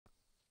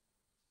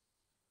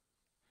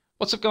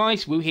What's up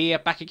guys, Woo here,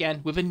 back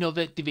again with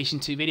another Division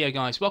 2 video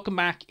guys. Welcome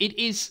back. It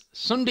is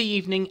Sunday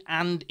evening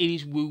and it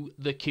is Woo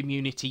the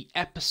Community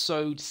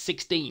episode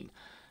 16.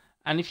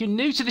 And if you're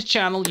new to the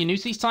channel, you're new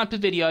to these type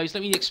of videos,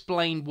 let me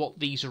explain what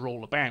these are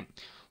all about.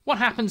 What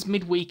happens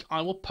midweek,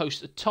 I will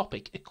post a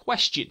topic, a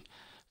question,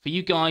 for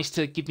you guys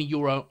to give me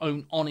your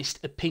own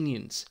honest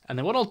opinions. And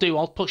then what I'll do,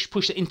 I'll push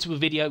it into a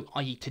video,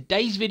 i.e.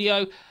 today's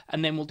video,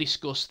 and then we'll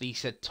discuss these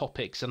said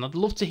topics. And I'd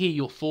love to hear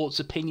your thoughts,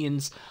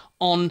 opinions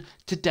on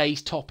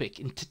today's topic.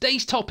 And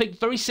today's topic,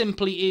 very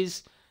simply,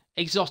 is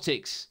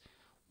exotics.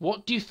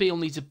 What do you feel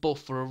needs a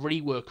buff or a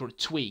rework or a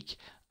tweak?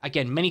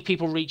 Again, many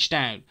people reached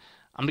out.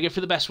 I'm going to go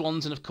for the best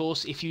ones, and of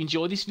course, if you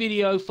enjoy this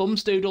video,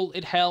 thumbs doodle,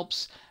 it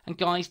helps. And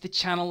guys, the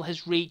channel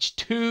has reached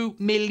 2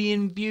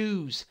 million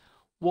views.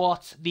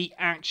 What the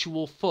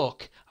actual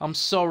fuck? I'm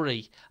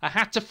sorry. I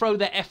had to throw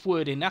the F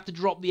word in, I had to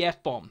drop the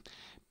F-bomb.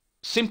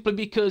 Simply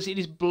because it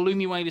just blew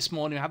me away this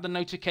morning. I had the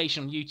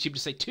notification on YouTube to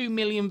say 2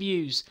 million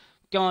views.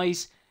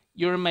 Guys,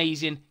 you're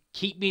amazing.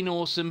 Keep being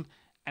awesome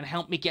and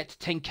help me get to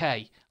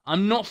 10k.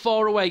 I'm not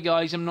far away,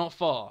 guys. I'm not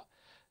far.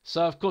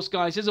 So, of course,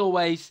 guys, as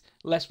always,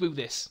 let's woo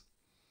this.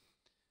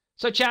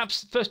 So,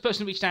 chaps, first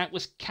person who reached out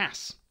was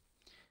Cass.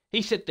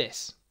 He said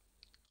this: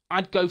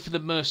 I'd go for the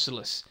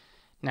Merciless.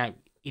 Now,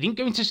 he didn't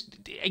go into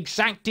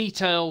exact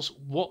details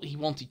what he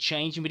wanted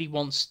changing, but he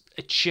wants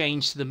a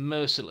change to the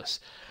Merciless.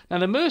 Now,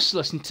 the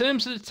Merciless, in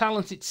terms of the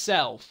talent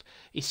itself,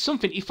 is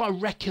something, if I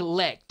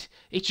recollect,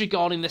 it's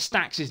regarding the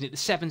stacks, isn't it? The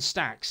 7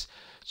 stacks.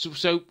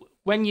 So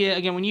when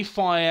you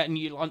fire and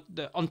you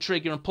on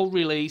trigger and pull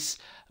release,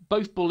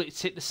 both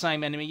bullets hit the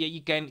same enemy.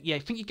 I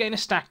think you gain a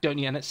stack, don't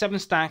you? And at 7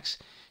 stacks,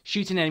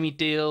 shooting enemy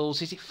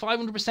deals, is it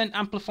 500%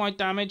 amplified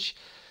damage?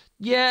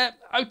 Yeah,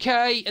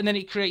 okay, and then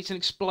it creates an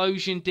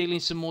explosion, dealing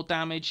some more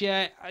damage.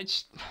 Yeah,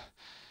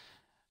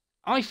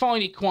 I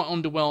find it quite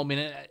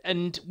underwhelming.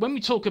 And when we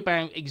talk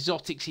about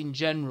exotics in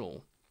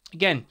general,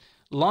 again,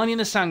 line in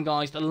the sand,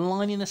 guys, the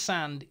line in the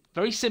sand,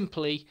 very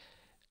simply,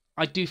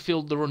 I do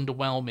feel they're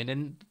underwhelming.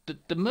 And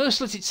the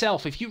Merciless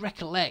itself, if you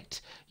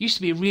recollect, used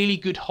to be a really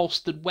good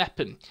holstered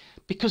weapon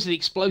because of the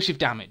explosive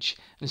damage.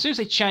 And as soon as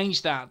they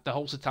changed that, the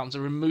holster talents,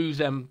 to remove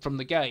them from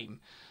the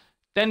game,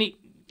 then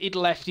it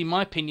left, in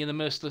my opinion, the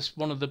Merciless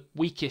one of the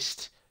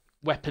weakest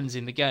weapons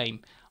in the game.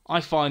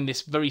 I find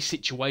this very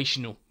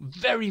situational.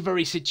 Very,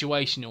 very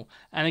situational.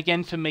 And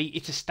again, for me,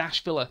 it's a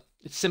stash filler.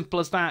 It's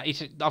simple as that.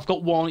 I've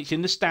got one, it's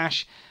in the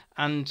stash,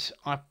 and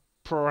I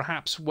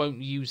perhaps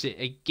won't use it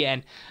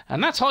again.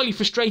 And that's highly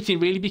frustrating,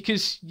 really,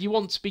 because you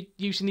want to be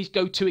using these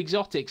go-to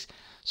exotics.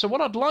 So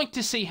what I'd like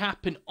to see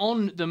happen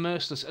on the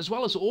Merciless, as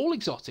well as all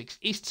exotics,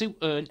 is to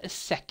earn a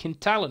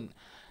second talent.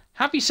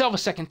 Have yourself a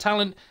second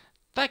talent.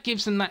 That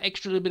gives them that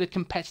extra little bit of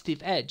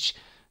competitive edge.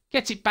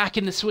 Gets it back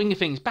in the swing of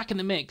things, back in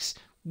the mix.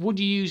 Would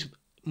you use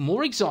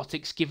more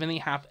exotics given they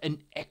have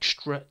an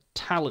extra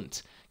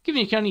talent?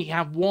 Given you can only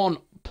have one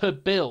per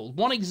build,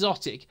 one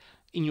exotic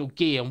in your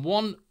gear and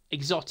one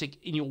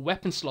exotic in your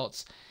weapon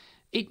slots,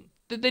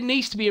 there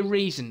needs to be a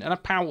reason, and a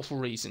powerful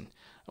reason.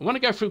 And when I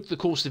go through the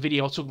course of the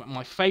video, I'll talk about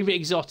my favourite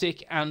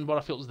exotic and what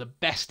I feel is the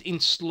best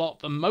in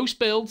slot for most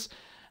builds.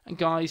 And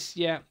guys,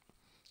 yeah,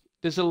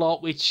 there's a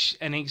lot which,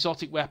 and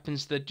exotic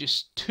weapons, they're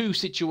just too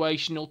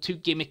situational, too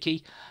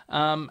gimmicky,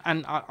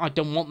 and I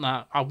don't want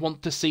that. I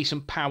want to see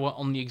some power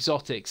on the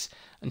exotics.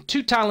 And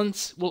 2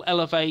 talents will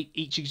elevate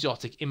each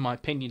exotic, in my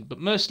opinion. But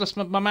Merciless,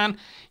 my man,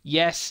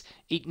 yes,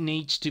 it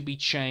needs to be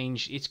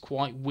changed. It's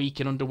quite weak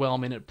and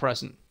underwhelming at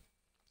present.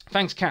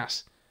 Thanks,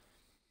 Cass.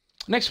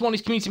 Next one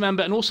is community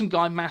member, an awesome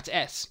guy, Matt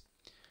S.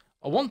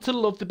 I want to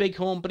love the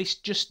Bighorn, but it's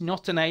just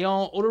not an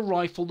AR or a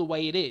rifle the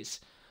way it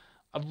is.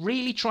 I've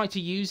really tried to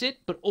use it,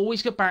 but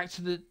always go back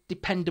to the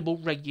dependable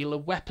regular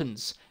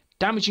weapons.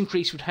 Damage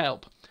increase would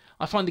help.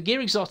 I find the gear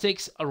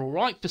exotics are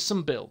alright for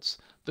some builds.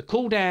 The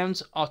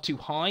cooldowns are too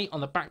high on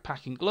the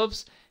backpack and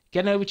gloves.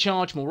 Getting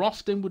overcharged more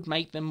often would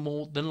make them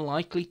more than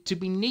likely to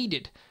be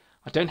needed.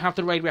 I don't have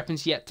the raid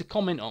weapons yet to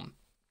comment on.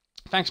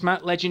 Thanks,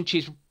 Matt. Legend.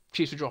 Cheers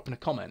for dropping a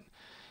comment.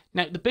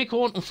 Now, the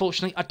Bighorn,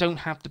 unfortunately, I don't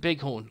have the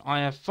Bighorn.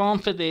 I have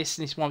farmed for this,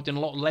 and this is why I've done a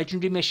lot of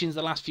legendary missions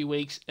the last few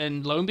weeks,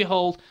 and lo and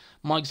behold,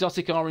 my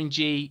exotic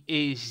RNG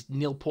is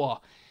nil pois.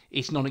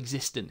 It's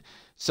non-existent.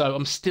 So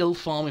I'm still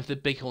farming for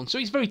the Bighorn. So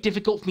it's very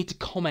difficult for me to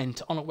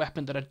comment on a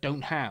weapon that I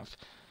don't have.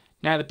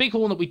 Now, the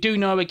Bighorn that we do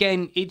know,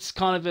 again, it's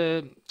kind of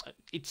a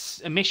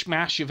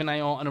mishmash of an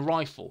AR and a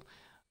rifle.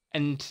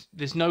 And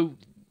there's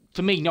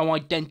for me, no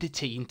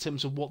identity in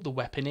terms of what the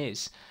weapon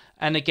is.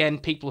 And again,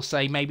 people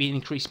say maybe an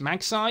increased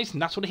mag size,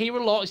 and that's what I hear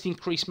a lot, is the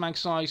increased mag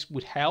size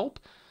would help.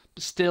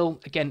 But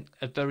still, again,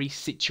 a very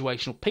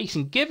situational piece.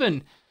 And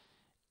given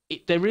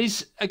there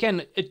is,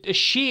 again, a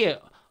sheer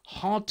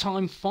hard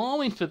time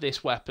farming for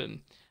this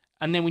weapon,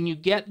 and then when you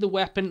get the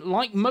weapon,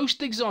 like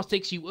most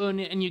exotics, you earn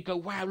it and you go,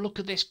 wow, look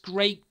at this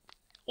great,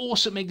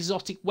 awesome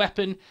exotic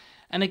weapon.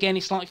 And again,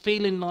 it's like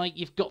feeling like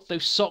you've got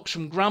those socks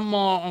from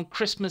grandma on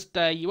Christmas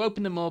Day. You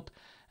open them up,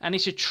 and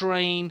it's a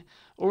train,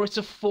 or it's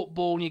a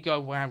football, and you go,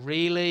 wow,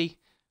 really?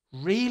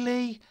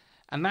 Really?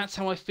 And that's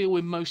how I feel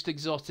with most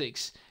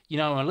exotics. you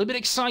know, I'm a little bit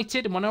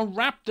excited, and when I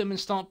wrap them and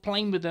start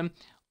playing with them,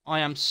 I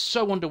am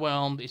so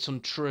underwhelmed, it's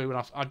untrue,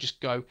 and I just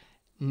go,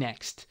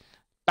 next.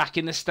 Back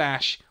in the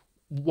stash,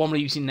 what am I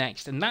using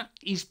next? And that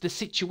is the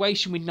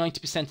situation with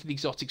 90% of the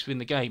exotics within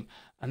the game,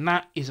 and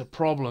that is a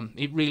problem.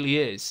 It really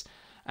is.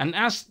 And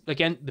as,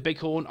 again, the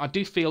Bighorn, I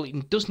do feel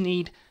it does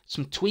need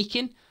some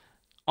tweaking,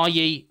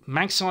 i.e.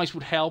 mag size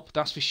would help,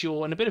 that's for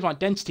sure, and a bit of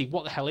identity.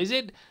 What the hell is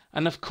it?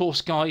 And of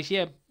course, guys,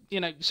 yeah, you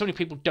know, so many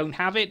people don't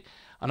have it.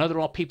 I know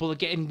there are people that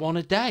are getting one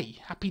a day.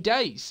 Happy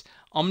days.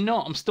 I'm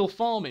not. I'm still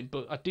farming,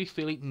 but I do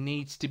feel it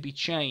needs to be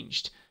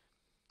changed.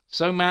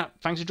 So, Matt,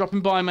 thanks for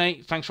dropping by,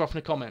 mate. Thanks for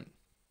offering a comment.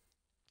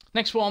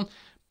 Next one,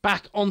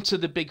 back onto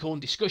the Bighorn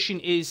discussion,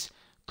 is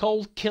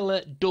Cold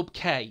Killer Dub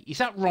K. Is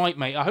that right,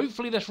 mate?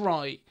 Hopefully that's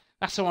right.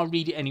 That's how I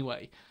read it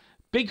anyway.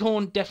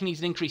 Bighorn definitely needs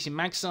an increase in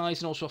mag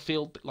size, and also I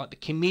feel like the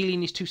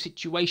Chameleon is too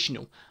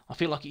situational. I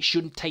feel like it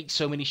shouldn't take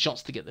so many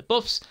shots to get the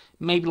buffs,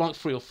 maybe like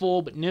 3 or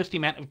 4, but nerf the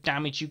amount of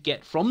damage you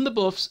get from the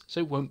buffs so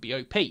it won't be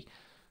OP.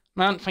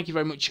 Man, thank you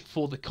very much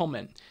for the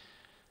comment.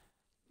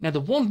 Now, the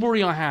one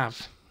worry I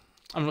have,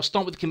 I'm going to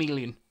start with the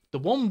Chameleon. The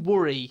one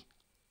worry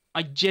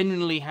I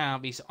genuinely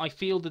have is I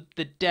feel that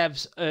the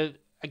devs are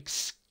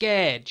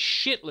scared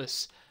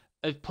shitless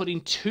of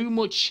putting too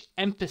much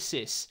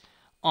emphasis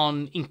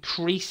on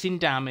increasing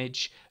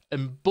damage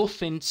and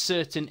buffing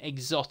certain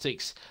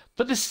exotics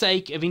for the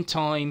sake of in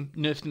time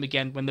nerf them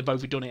again when they've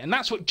overdone it. And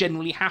that's what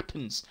generally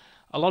happens.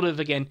 A lot of,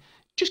 again,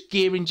 just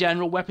gear in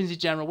general, weapons in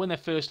general, when they're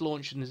first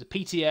launched and there's a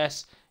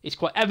PTS, it's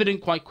quite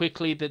evident quite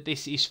quickly that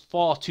this is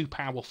far too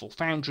powerful.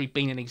 Foundry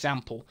being an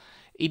example.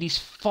 It is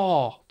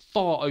far,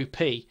 far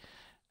OP.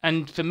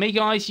 And for me,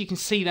 guys, you can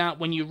see that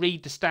when you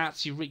read the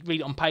stats, you read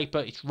it on paper,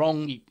 it's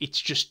wrong.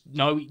 It's just,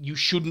 no, you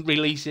shouldn't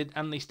release it,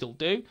 and they still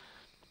do.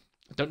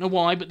 I don't know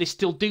why, but they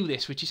still do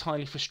this, which is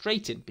highly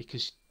frustrating,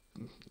 because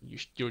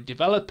you're a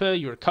developer,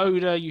 you're a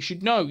coder, you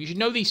should know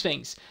these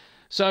things.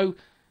 So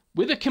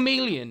with a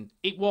Chameleon,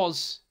 it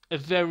was a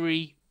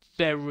very,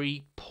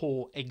 very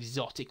poor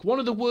exotic. One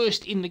of the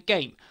worst in the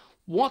game.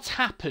 What's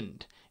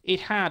happened? It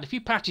had, a few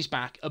patches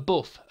back, a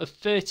buff of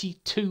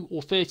 32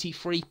 or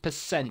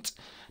 33%.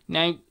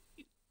 Now,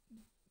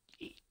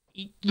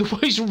 the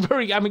ways are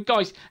very, I mean,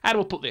 guys, how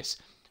do I put this?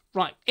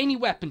 Right, any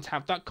weapon to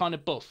have that kind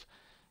of buff,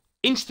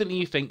 instantly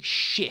you think,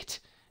 shit,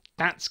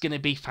 that's going to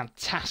be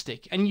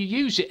fantastic. And you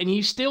use it, and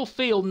you still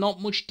feel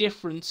not much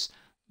difference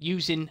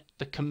using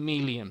the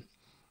Chameleon.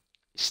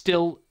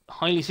 Still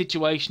highly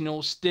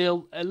situational,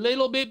 still a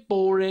little bit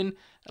boring,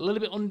 a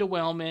little bit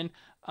underwhelming.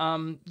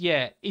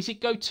 Yeah, is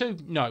it go-to?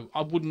 No,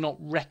 I would not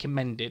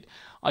recommend it.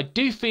 I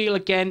do feel,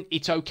 again,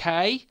 it's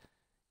okay.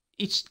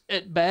 It's,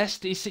 at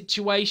best, it's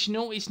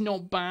situational. It's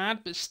not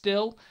bad, but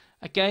still,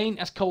 again,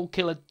 as Cold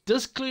Killer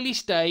does clearly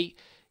state,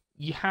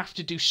 you have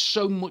to do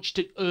so much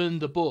to earn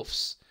the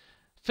buffs.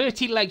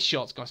 30 leg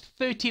shots, guys.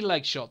 30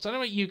 leg shots. I don't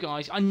know about you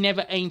guys. I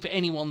never aim for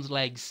anyone's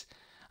legs.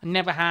 I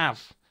never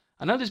have.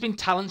 I know there's been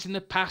talents in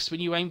the past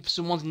when you aim for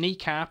someone's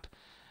kneecap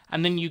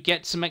and then you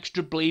get some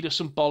extra bleed or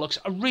some bollocks.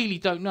 I really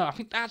don't know. I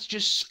think that's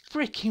just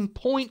freaking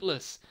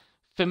pointless.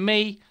 For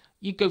me,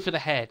 you go for the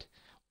head.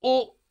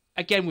 Or,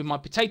 again, with my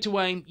potato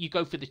aim, you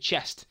go for the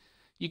chest.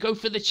 You go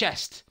for the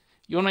chest.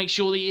 You want to make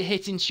sure that you're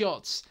hitting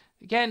shots.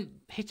 Again,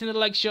 hitting the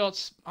leg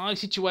shots, highly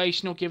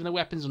situational, given the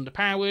weapon's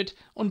underpowered,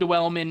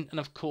 underwhelming, and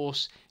of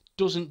course,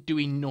 doesn't do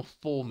enough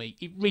for me.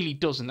 It really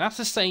doesn't. That's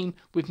the same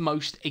with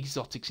most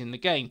exotics in the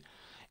game.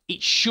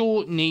 It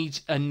sure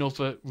needs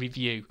another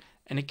review.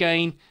 And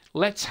again,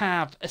 let's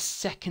have a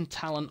second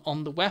talent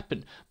on the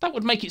weapon. That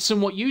would make it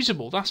somewhat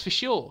usable, that's for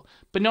sure.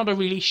 But not a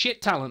really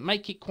shit talent.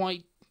 Make it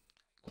quite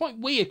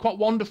weird, quite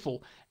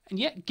wonderful. And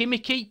yet,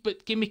 gimmicky,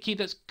 but gimmicky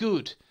that's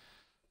good.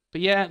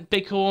 But yeah,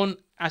 Bighorn,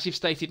 as you've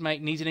stated,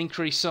 mate, needs an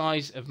increased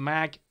size of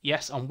mag.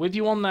 Yes, I'm with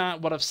you on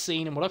that. What I've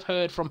seen and what I've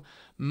heard from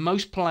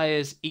most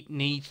players, it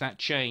needs that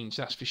change,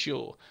 that's for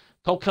sure.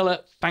 Cold Killer,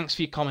 thanks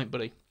for your comment,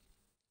 buddy.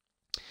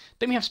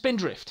 Then we have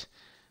Spindrift.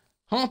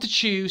 Hard to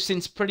choose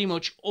since pretty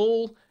much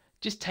all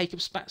just take up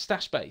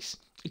stash space,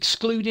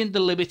 excluding the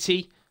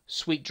Liberty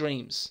Sweet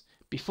Dreams.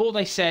 Before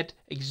they said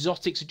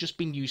exotics had just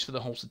been used for the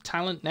holstered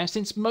talent. Now,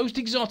 since most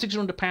exotics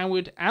are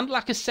underpowered and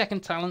lack a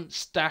second talent,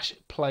 stash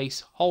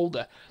place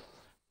holder.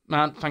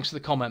 Man, thanks for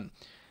the comment.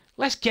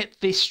 Let's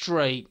get this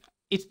straight.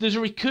 There's a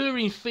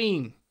recurring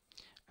theme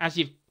as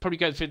you've probably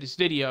go through this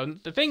video.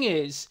 And the thing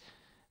is,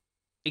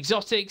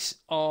 exotics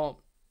are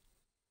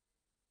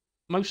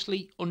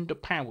mostly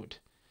underpowered.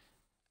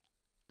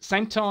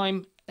 Same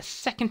time, a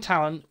second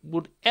talent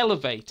would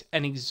elevate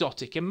an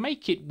exotic and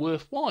make it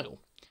worthwhile.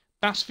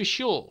 That's for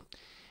sure.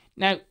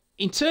 Now,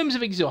 in terms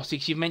of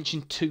exotics, you've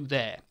mentioned two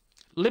there.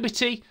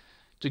 Liberty,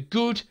 it's a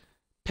good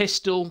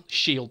pistol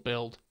shield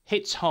build.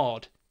 Hits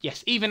hard.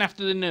 Yes, even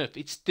after the nerf,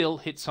 it still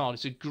hits hard.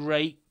 It's a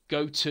great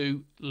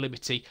go-to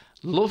Liberty.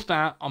 Love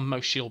that on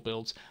most shield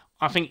builds.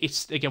 I think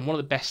it's, again, one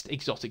of the best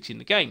exotics in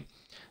the game.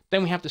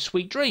 Then we have the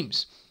Sweet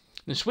Dreams.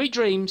 The Sweet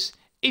Dreams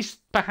is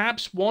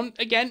perhaps one,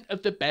 again,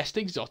 of the best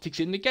exotics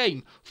in the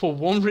game. For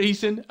one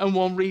reason and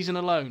one reason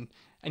alone.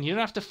 and you don't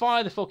have to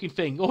fire the fucking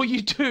thing. All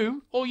you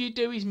do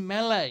is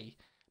melee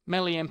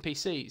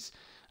NPCs.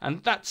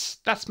 And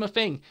that's my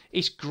thing.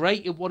 It's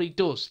great at what it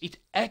does. It's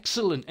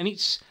excellent. And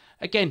it's,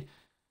 again,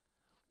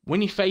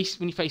 when you're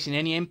facing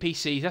any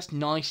NPCs, that's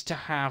nice to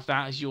have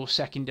that as your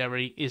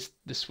secondary, is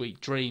the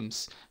Sweet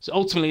Dreams. So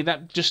ultimately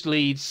that just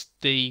leads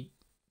the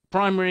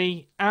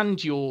primary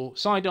and your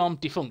sidearm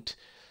defunct.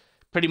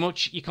 Pretty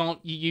much you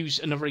use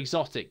another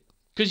exotic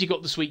because you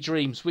got the Sweet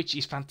Dreams, which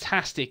is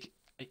fantastic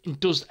and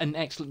does an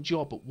excellent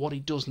job at what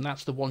it does, and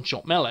that's the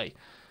one-shot melee.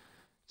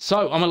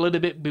 So I'm a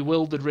little bit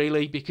bewildered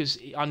really, because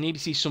I need to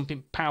see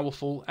something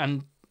powerful.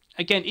 And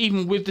again,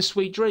 even with the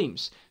Sweet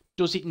Dreams,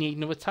 does it need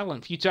another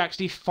talent for you to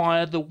actually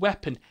fire the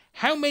weapon?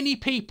 How many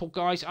people,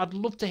 guys, I'd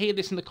love to hear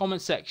this in the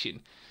comment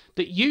section,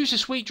 that use the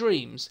Sweet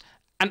Dreams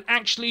and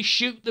actually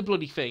shoot the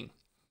bloody thing?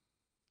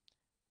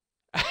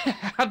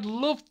 I'd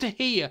love to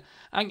hear.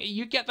 And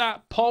you get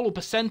that poll or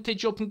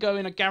percentage up and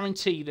going, I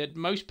guarantee that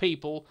most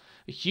people,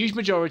 a huge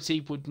majority,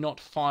 would not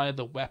fire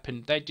the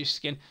weapon. They'd just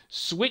again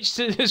switch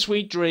to the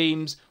Sweet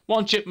Dreams,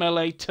 one-chip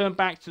melee, turn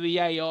back to the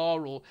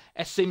AR or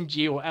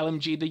SMG or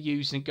LMG they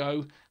use and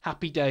go,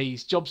 happy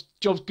days, job's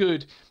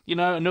good. You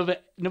know,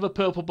 another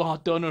purple bar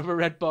done, another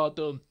red bar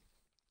done.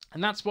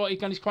 And that's what,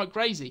 again, is quite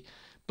crazy.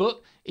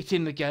 But it's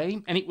in the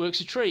game and it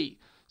works a treat.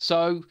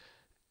 So,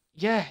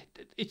 yeah,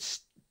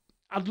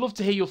 I'd love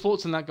to hear your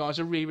thoughts on that, guys.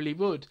 I really, really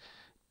would.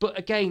 But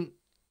again,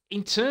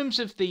 in terms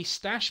of the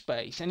stash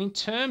base and in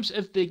terms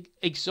of the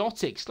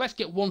exotics, let's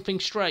get one thing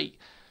straight.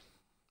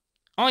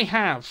 I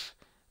have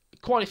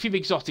quite a few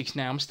exotics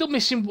now. I'm still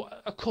missing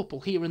a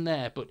couple here and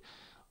there, but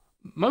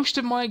most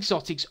of my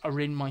exotics are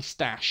in my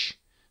stash.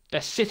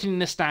 They're sitting in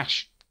the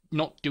stash,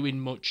 not doing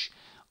much.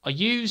 I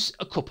use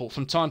a couple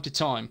from time to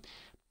time.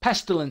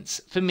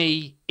 Pestilence, for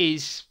me,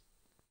 is...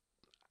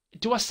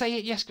 Do I say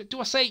it? Yes.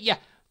 Do I say it? Yeah.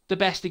 The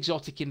best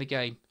exotic in the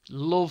game.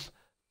 Love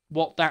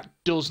what that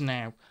does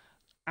now.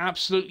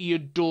 Absolutely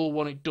adore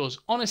what it does.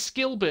 On a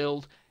skill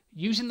build,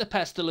 using the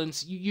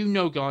Pestilence, you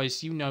know,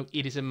 guys, you know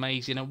it is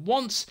amazing. And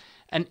once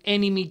an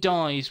enemy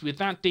dies with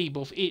that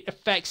debuff, it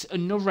affects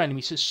another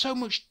enemy. So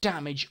much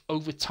damage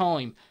over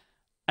time.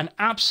 An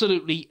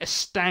absolutely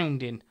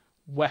astounding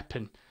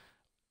weapon.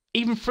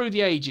 Even through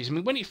the ages. I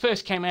mean, when it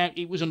first came out,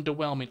 it was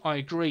underwhelming. I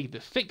agree.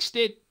 They've fixed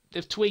it.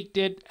 They've tweaked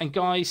it. And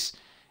guys,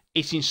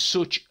 it's in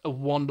such a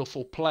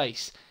wonderful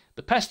place.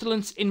 The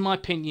Pestilence, in my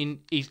opinion,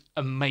 is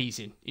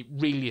amazing. It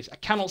really is. I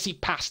cannot see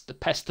past the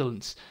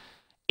Pestilence.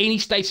 Any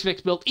status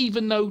effect build,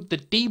 even though the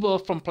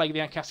debuff from Plague of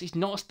the Outcast is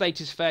not a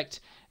status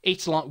effect,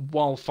 it's like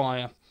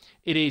wildfire.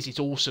 It is. It's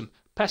awesome.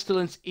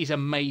 Pestilence is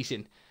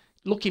amazing.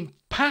 Looking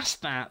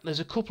past that, there's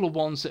a couple of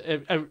ones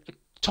that are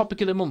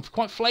topic of the month,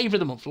 quite flavour of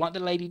the month, like the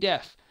Lady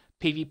Death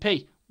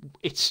PvP.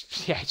 It's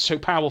so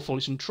powerful.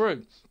 It's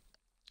untrue.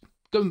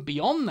 Going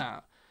beyond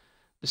that,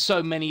 there's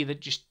so many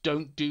that just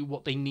don't do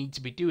what they need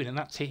to be doing, and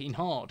that's hitting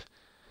hard.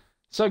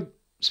 So,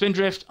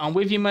 Spindrift, I'm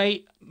with you,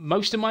 mate.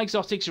 Most of my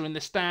exotics are in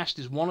the stash.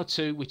 There's one or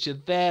two which are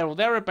there or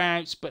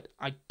thereabouts, but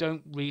I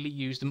don't really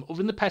use them, other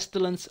than the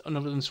Pestilence and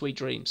other than Sweet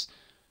Dreams.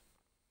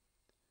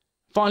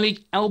 Finally,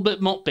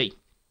 Albert Motby.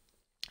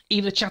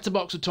 Either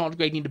Chatterbox or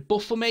Tardigrade need a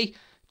buff for me.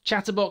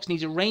 Chatterbox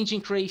needs a range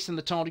increase, and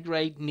the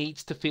Tardigrade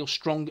needs to feel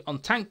stronger on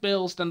tank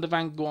builds than the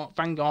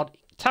Vanguard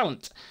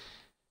talent.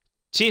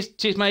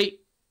 Cheers, mate.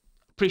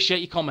 Appreciate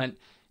your comment.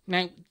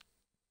 Now,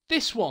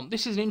 this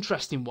is an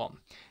interesting one.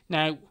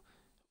 Now,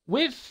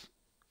 with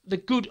the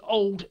good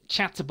old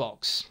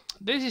Chatterbox,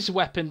 this is a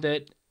weapon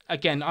that,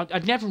 again,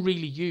 I'd never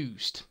really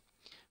used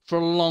for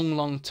a long,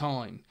 long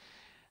time.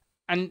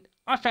 And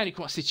I found it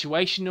quite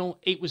situational.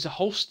 It was a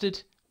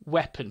holstered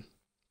weapon.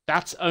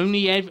 That's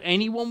only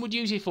anyone would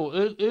use it for.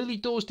 Early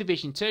Doors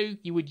Division 2,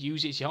 you would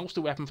use it as your holster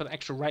weapon for the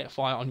extra rate of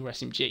fire on your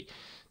SMG.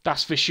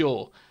 That's for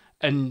sure.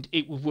 And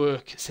it would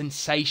work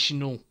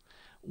sensational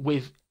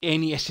with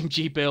any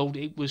SMG build.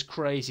 It was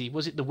crazy.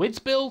 Was it the Wids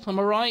build? Am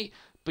I right?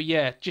 But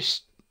yeah,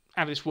 just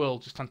out of this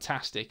world. Just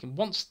fantastic. And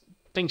once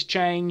things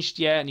changed,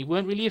 yeah, and it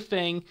weren't really a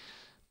thing,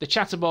 the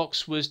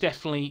Chatterbox was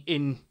definitely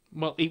in...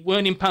 Well, it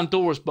weren't in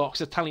Pandora's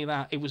box, I tell you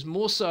that. It was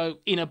more so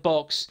in a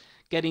box,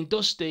 getting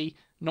dusty,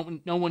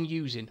 no one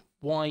using.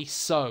 Why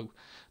so?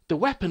 The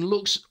weapon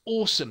looks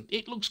awesome.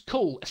 It looks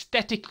cool,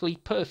 aesthetically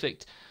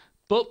perfect.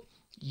 But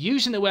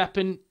using the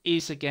weapon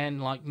is, again,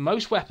 like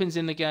most weapons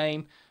in the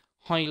game,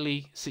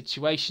 highly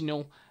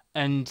situational.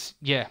 And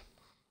yeah,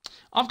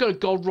 I've got a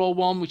gold roll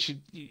one, which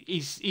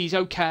is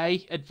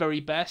okay at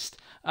very best.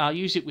 I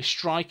use it with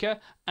Striker,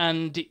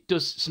 and it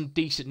does some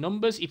decent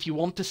numbers. If you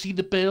want to see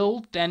the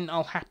build, then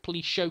I'll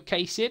happily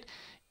showcase it.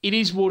 It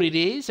is what it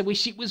is. I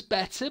wish it was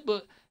better,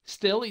 but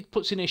still, it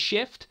puts in a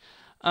shift.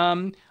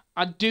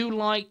 I do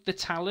like the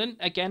talent.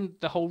 Again,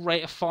 the whole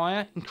rate of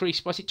fire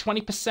increased by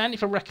 20%,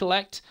 if I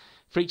recollect,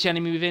 for each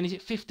enemy within. Is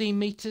it 15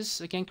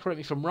 meters? Again, correct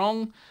me if I'm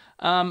wrong.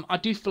 I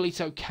do feel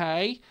it's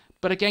okay.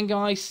 But again,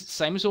 guys,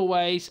 same as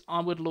always, I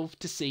would love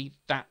to see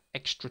that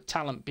extra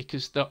talent,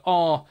 because there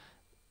are,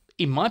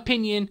 in my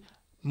opinion,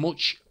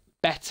 much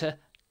better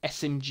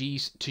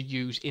SMGs to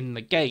use in the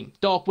game.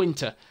 Dark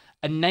Winter,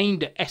 and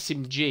named it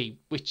SMG,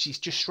 which is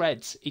just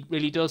shreds. It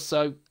really does.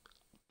 So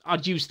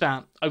I'd use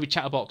that over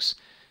Chatterbox,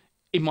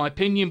 in my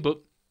opinion. But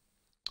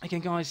again,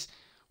 guys,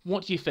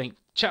 what do you think?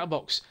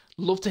 Chatterbox,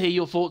 love to hear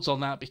your thoughts on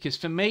that, because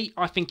for me,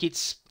 I think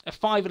it's a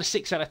 5 or a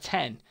 6 out of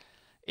 10.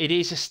 It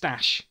is a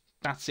stash.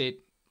 That's it.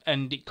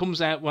 And it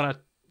comes out when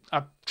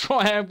I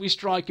try out with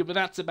Striker, but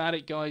that's about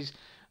it, guys.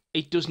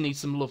 It does need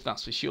some love,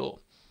 that's for sure.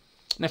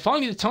 Now,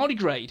 finally, the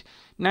tardigrade.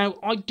 Now,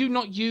 I do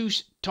not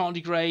use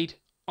tardigrade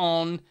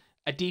on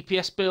a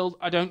DPS build.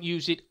 I don't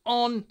use it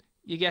on,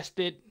 you guessed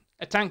it,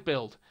 a tank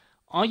build.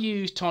 I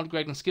use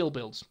tardigrade on skill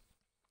builds.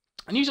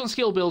 And use it on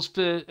skill builds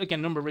for, again,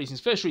 a number of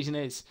reasons. First reason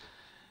is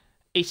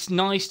it's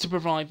nice to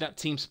provide that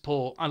team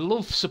support. I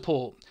love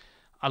support.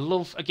 I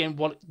love, again,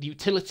 what the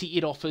utility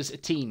it offers a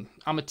team.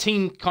 I'm a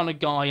team kind of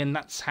guy, and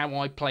that's how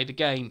I play the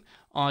game.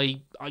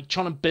 I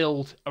try to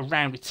build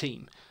around a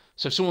team.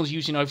 So if someone's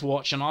using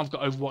Overwatch and I've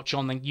got Overwatch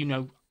on, then you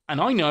know, and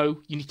I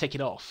know you need to take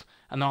it off,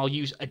 and I'll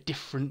use a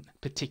different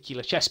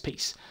particular chess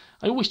piece.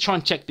 I always try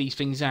and check these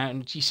things out,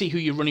 and you see who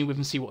you're running with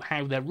and see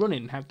how they're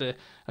running, how they're,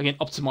 again,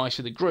 optimized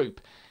for the group.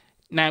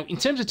 Now, in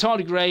terms of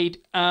tardigrade,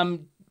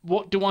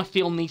 what do I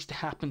feel needs to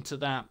happen to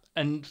that?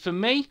 And for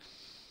me,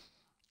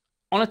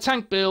 on a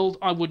tank build,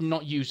 I would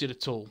not use it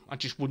at all. I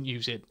just wouldn't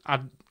use it.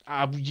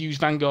 I would use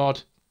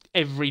Vanguard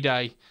every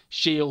day.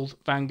 Shield,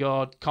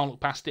 Vanguard, can't look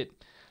past it.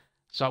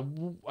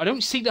 So I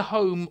don't see the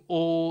home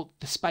or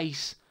the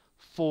space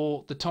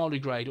for the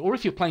tardigrade. Or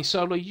if you're playing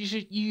solo,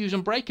 you use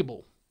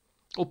Unbreakable.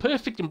 Or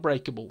Perfect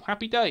Unbreakable.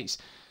 Happy days.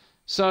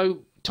 So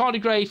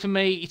tardigrade, for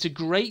me, it's a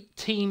great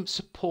team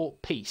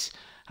support piece.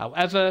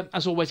 However,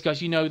 as always,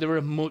 guys, you know there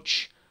are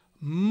much,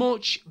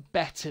 much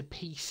better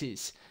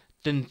pieces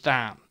than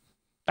that.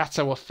 That's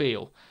how I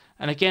feel.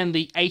 And again,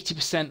 the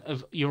 80%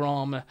 of your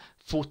armor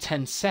for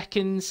 10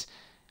 seconds.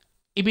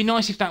 It'd be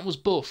nice if that was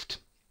buffed.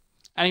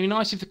 And it'd be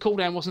nice if the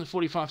cooldown wasn't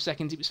 45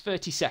 seconds, it was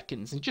 30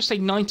 seconds. And just say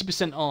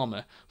 90%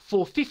 armor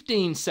for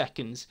 15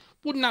 seconds.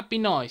 Wouldn't that be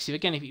nice?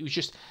 If it was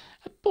just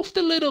buffed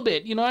a little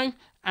bit, you know?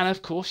 And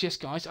of course, yes,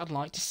 guys, I'd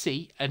like to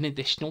see an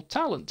additional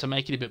talent to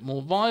make it a bit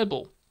more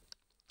viable.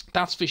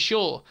 That's for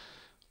sure.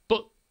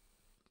 But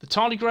the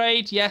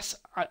tardigrade, yes,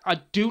 I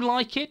do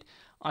like it.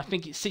 I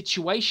think it's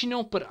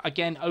situational, but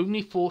again,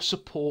 only for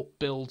support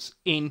builds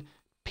in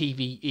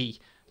PvE.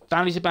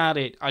 That is about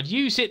it. I'd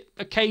use it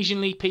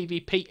occasionally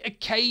PvP,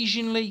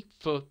 occasionally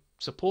for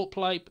support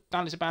play, but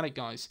that is about it,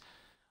 guys.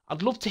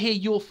 I'd love to hear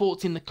your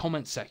thoughts in the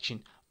comments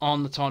section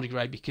on the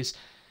tardigrade, because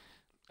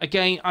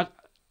again,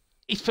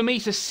 for me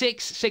it's a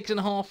 6,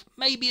 6.5,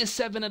 maybe a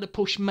 7 at a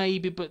push,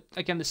 maybe, but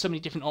again, there's so many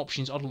different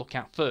options I'd look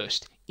at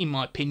first, in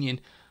my opinion.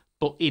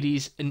 But it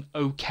is an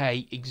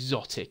okay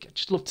exotic. I'd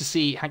just love to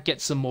see it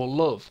get some more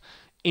love,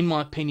 in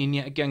my opinion,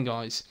 yet again,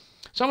 guys.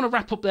 So I'm going to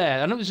wrap up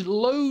there. I know there's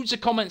loads of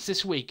comments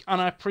this week,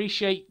 and I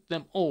appreciate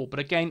them all. But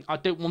again, I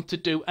don't want to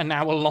do an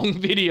hour-long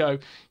video.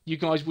 You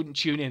guys wouldn't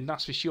tune in,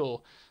 that's for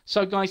sure.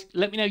 So, guys,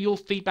 let me know your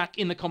feedback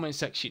in the comment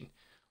section.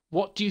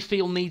 What do you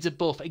feel needs a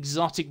buff,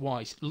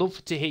 exotic-wise?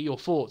 Love to hear your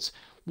thoughts.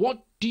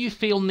 What do you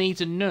feel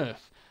needs a nerf?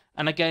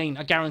 And again,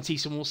 I guarantee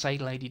someone will say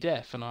Lady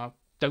Death, and I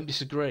don't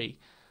disagree.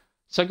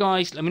 So,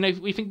 guys, let me know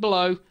what you think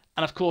below.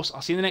 And, of course,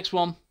 I'll see you in the next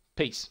one.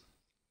 Peace.